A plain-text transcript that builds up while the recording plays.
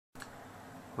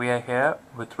We are here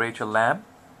with Rachel Lamb,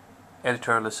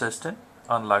 editorial assistant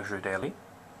on Luxury Daily.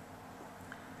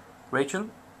 Rachel,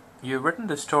 you've written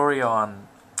the story on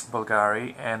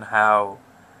Bulgari and how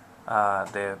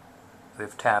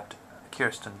they've tapped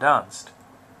Kirsten Dunst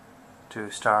to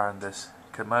star in this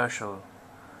commercial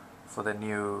for the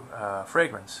new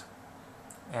fragrance.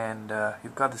 And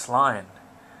you've got this line.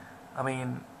 I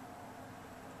mean,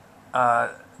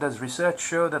 does research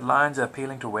show that lions are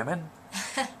appealing to women?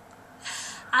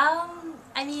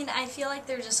 I feel like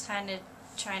they're just kind of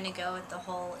trying to go with the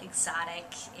whole exotic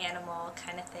animal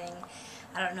kind of thing.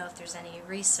 I don't know if there's any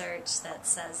research that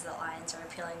says that lions are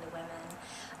appealing to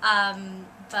women.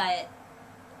 But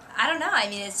I don't know. I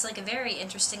mean, it's like a very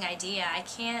interesting idea. I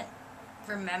can't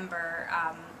remember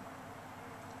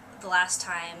the last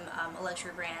time a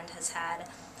luxury brand has had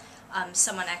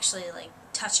someone actually like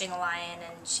touching a lion,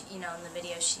 and she, in the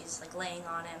video she's like laying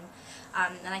on him,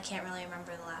 and I can't really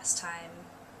remember the last time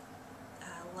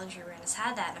a luxury brand has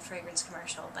had that in a fragrance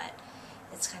commercial, but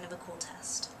it's kind of a cool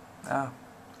test.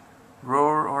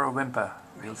 Roar or a whimper,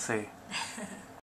 we'll Right. see.